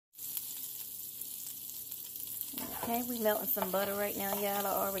Okay, we melting some butter right now, y'all. I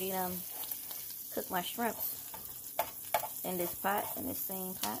already cooked my shrimps in this pot, in this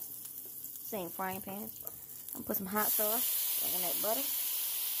same pot, same frying pan. I'm gonna put some hot sauce in that butter.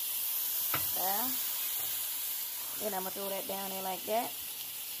 Then I'm gonna throw that down there like that.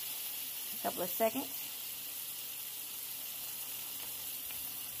 A couple of seconds.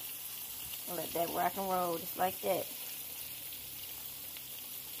 And let that rock and roll just like that.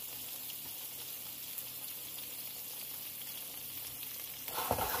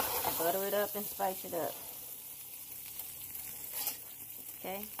 Butter it up and spice it up.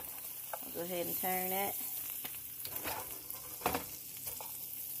 Okay, I'll go ahead and turn that.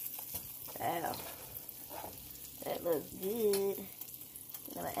 Wow, that looks good.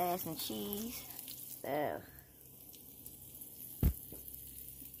 I'm gonna add some cheese. Wow.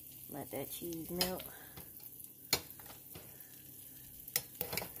 Let that cheese melt.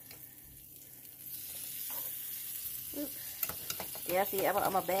 Oops. Yeah, see,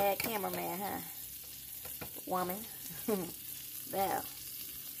 I'm a bad cameraman, huh? Woman. Wow.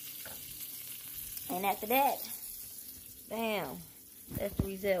 And after that, bam, that's the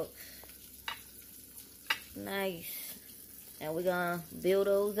result. Nice. And we're gonna build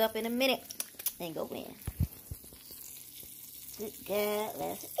those up in a minute and go in. Good God,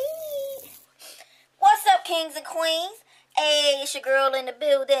 let's eat. What's up, kings and queens? Hey, it's your girl in the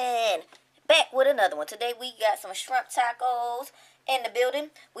building. Back with another one. Today we got some shrimp tacos in the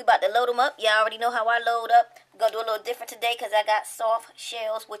building. We about to load them up. Y'all already know how I load up. We're gonna do a little different today because I got soft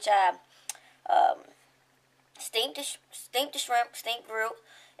shells, which I steamed the shrimp, steamed grilled,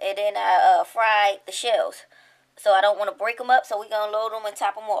 and then I fried the shells. So I don't want to break them up, so we're going to load them and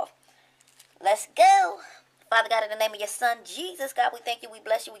top them off. Let's go. Father God, in the name of your son, Jesus, God, we thank you, we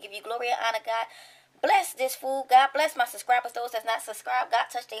bless you, we give you glory and honor, God. Bless this food, God. Bless my subscribers, those that's not subscribed. God,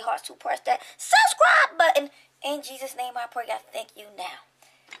 touch their hearts to press that subscribe button. In Jesus' name I pray, God, thank you now.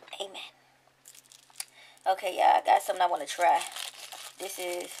 Amen. Okay, y'all, I got something I want to try. This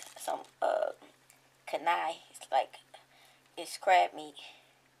is some kanai. It's crab meat.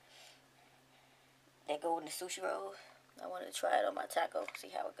 That go in the sushi rolls. I wanted to try it on my taco. See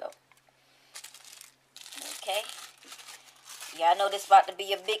how it go. Okay. Y'all know this about to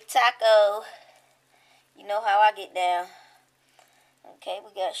be a big taco. You know how I get down. Okay,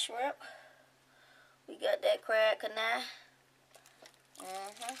 we got shrimp. We got that crab kanai.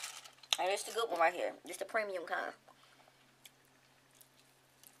 And this the good one right here. This the premium kind.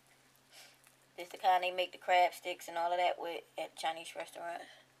 This the kind they make the crab sticks and all of that with at Chinese restaurants.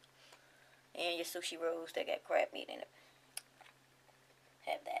 And your sushi rolls that got crab meat in it.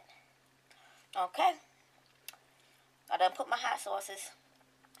 Have that. Okay. I done put my hot sauces.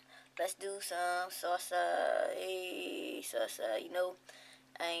 Let's do some salsa. Hey, salsa. You know,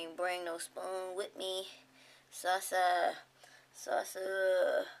 I ain't bring no spoon with me. Salsa.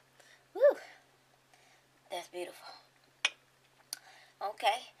 Salsa. Woo. That's beautiful.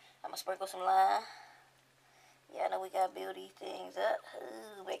 Okay. I'm going to sprinkle some lime. Y'all know we got to build these things up.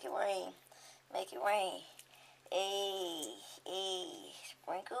 Ooh, make it rain. Make it rain. Hey, hey,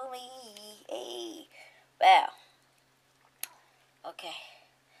 sprinkle me. Hey, wow. Okay,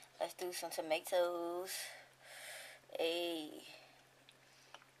 let's do some tomatoes. Hey,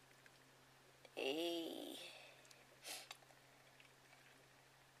 hey.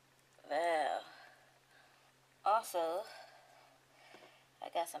 Wow. Also, I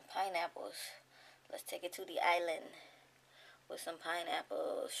got some pineapples. Let's take it to the island. With some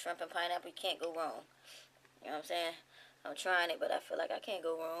pineapple, shrimp and pineapple, you can't go wrong. You know what I'm saying? I'm trying it, but I feel like I can't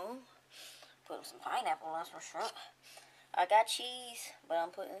go wrong. Putting some pineapple on some shrimp. I got cheese, but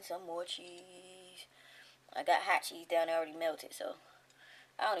I'm putting some more cheese. I got hot cheese down there already melted, so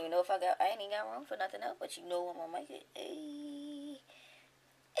I don't even know if I ain't even got room for nothing else, but you know I'm gonna make it. Hey,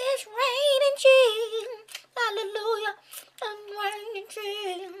 it's raining cheese. Hallelujah. I'm raining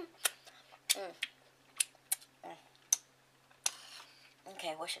cheese.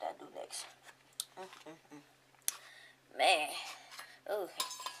 Okay, what should I do next? Man. Ooh.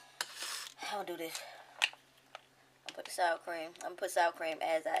 I'll do this. I'll put the sour cream. I'm going to put sour cream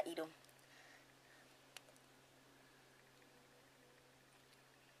as I eat them.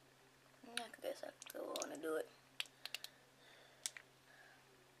 I guess I could go on and do it.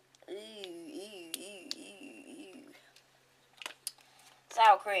 Ooh.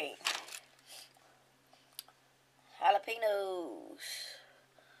 Sour cream. Jalapenos.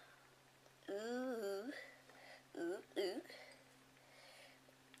 Ooh.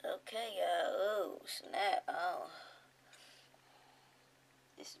 Okay, y'all. Oh, snap. Oh.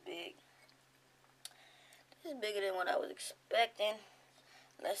 This is big. This is bigger than what I was expecting.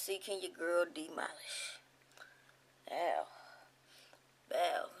 Let's see, can your girl demolish? Ow.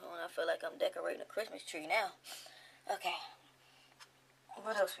 Bow. I feel like I'm decorating a Christmas tree now. Okay.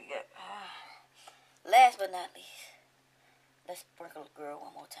 What else we got? Last but not least, let's sprinkle the girl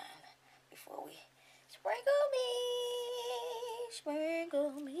one more time before we sprinkle me.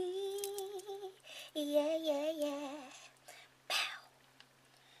 Sprinkle me. Yeah, yeah, yeah. Bow.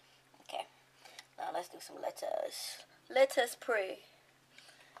 Okay. Now let's do some letters. Let us pray.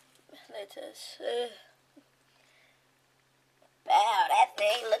 Let us. Wow, that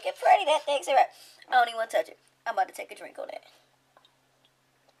thing looking pretty. That thing's right. I don't even want to touch it. I'm about to take a drink on that.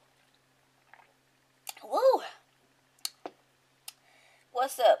 Woo!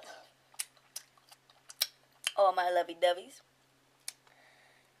 What's up? All my lovey-doveys.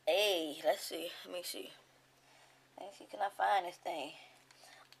 Hey, let's see. Let me see. Let me see. Can I find this thing?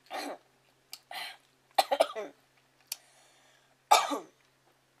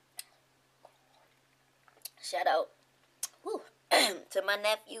 Shout out woo, to my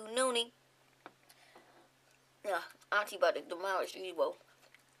nephew Noonie. Yeah, Auntie about to demolish these both.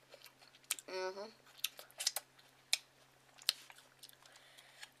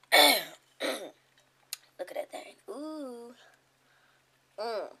 Look at that thing. Ooh.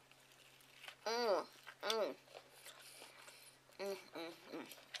 Mm. Mm. Mm. Mm. Mm. Mm.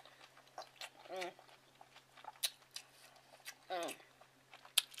 Mm. Mm.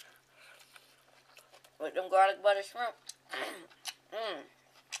 With them garlic butter shrimp. Mm.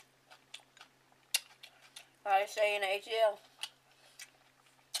 I say in ATL.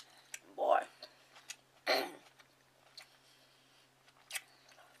 Boy.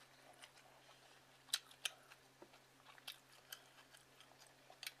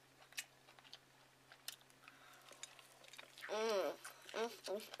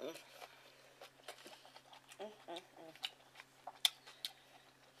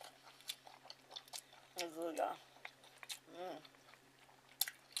 It's good, y'all.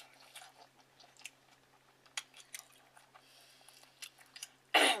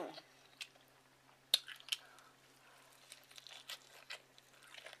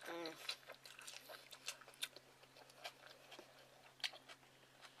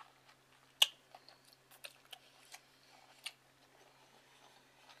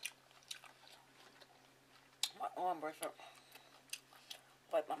 My arm breaks up.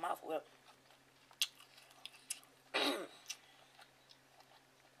 Wipe my mouth with.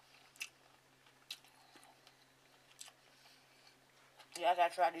 Yeah, I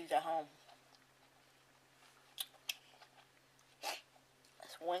gotta try these at home.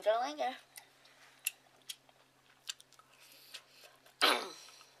 Swinga-linga.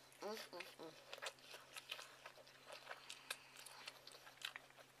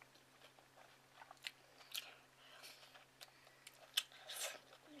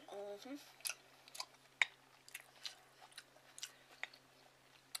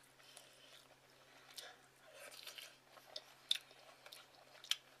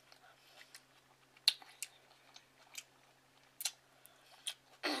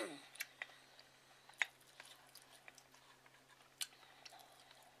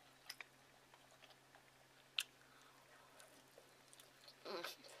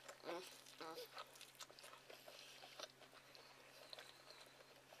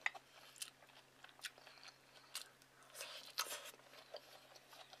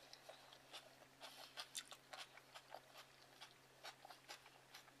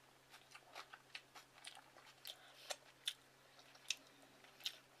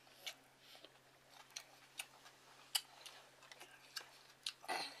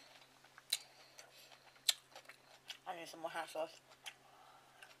 I need some more hot sauce.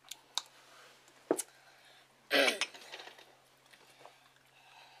 I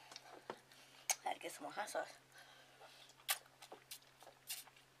had to get some more hot sauce.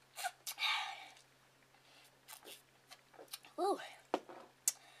 Woo.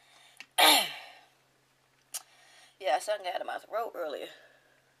 Yeah, something got out of my throat earlier.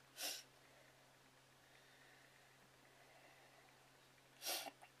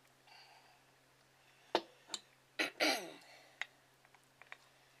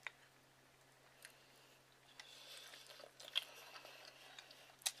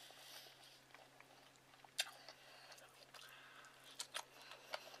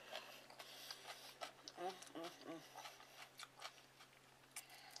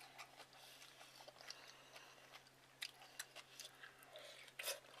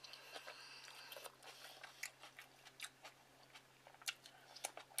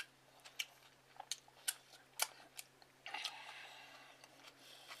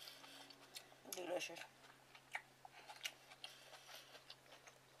 Delicious.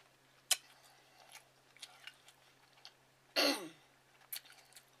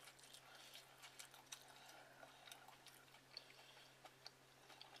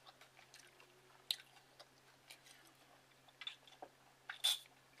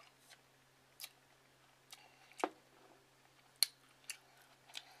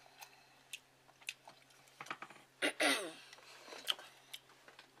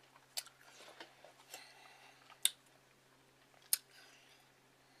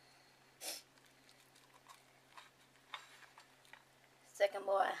 second,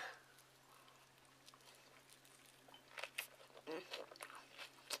 boy.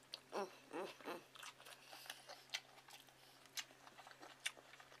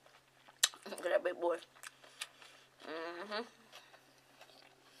 Look at that big boy.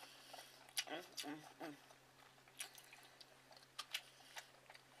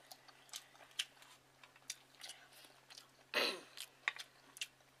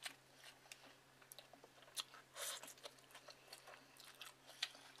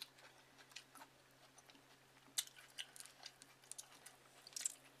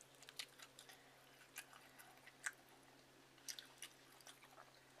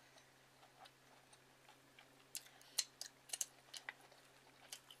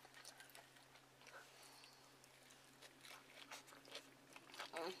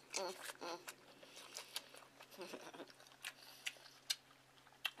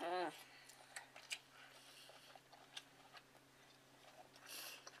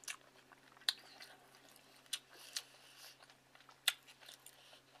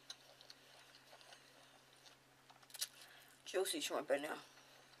 Juicy shrimp in there.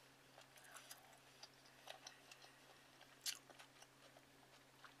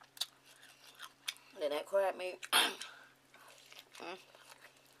 Then that crab meat.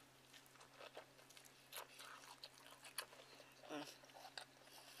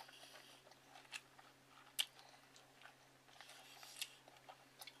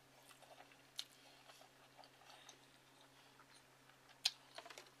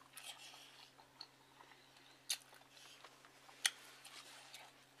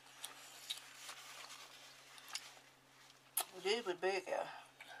 These was big, yeah.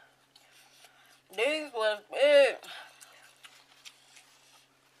 These was big.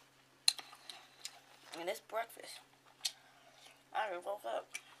 And it's breakfast. I just woke up.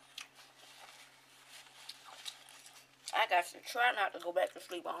 I got to try not to go back to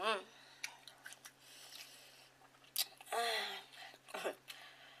sleep on them.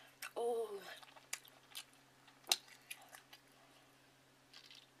 Ooh.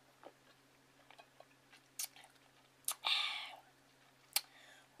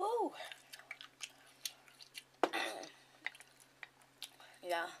 Woo.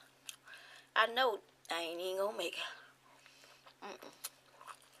 Yeah. I know I ain't even gonna make it.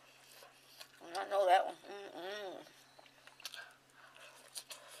 I know that one.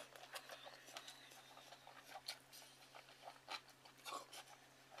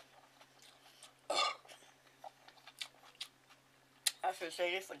 I should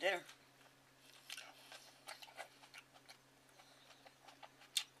say this for dinner.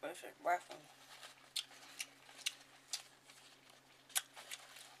 This is breakfast.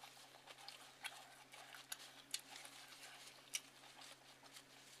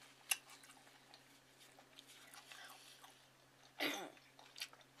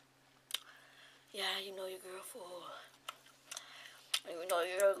 Yeah, you know your girl full. You know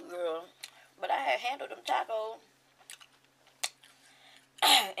your girl. But I had handled them tacos.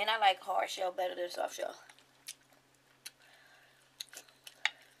 And I like hard shell better than soft shell.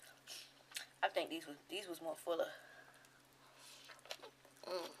 I think these was more fuller.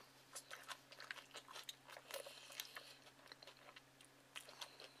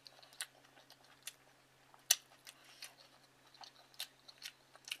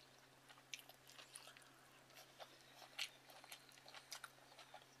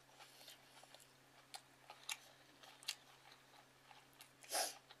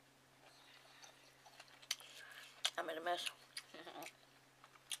 I'm in a mess.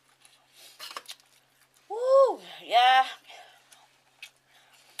 Woo, yeah.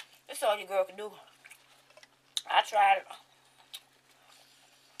 That's all your girl can do. I tried it.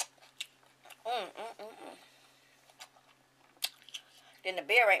 Then the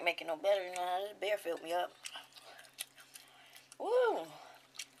beer ain't making no better. You know how this beer filled me up. Woo.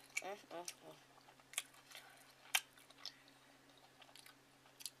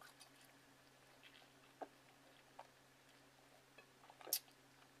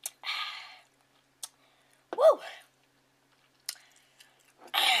 Woo.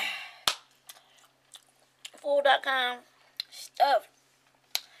 Full.com stuff.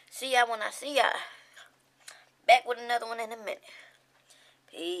 See ya when I see ya. Back with another one in a minute.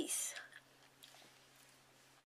 Peace.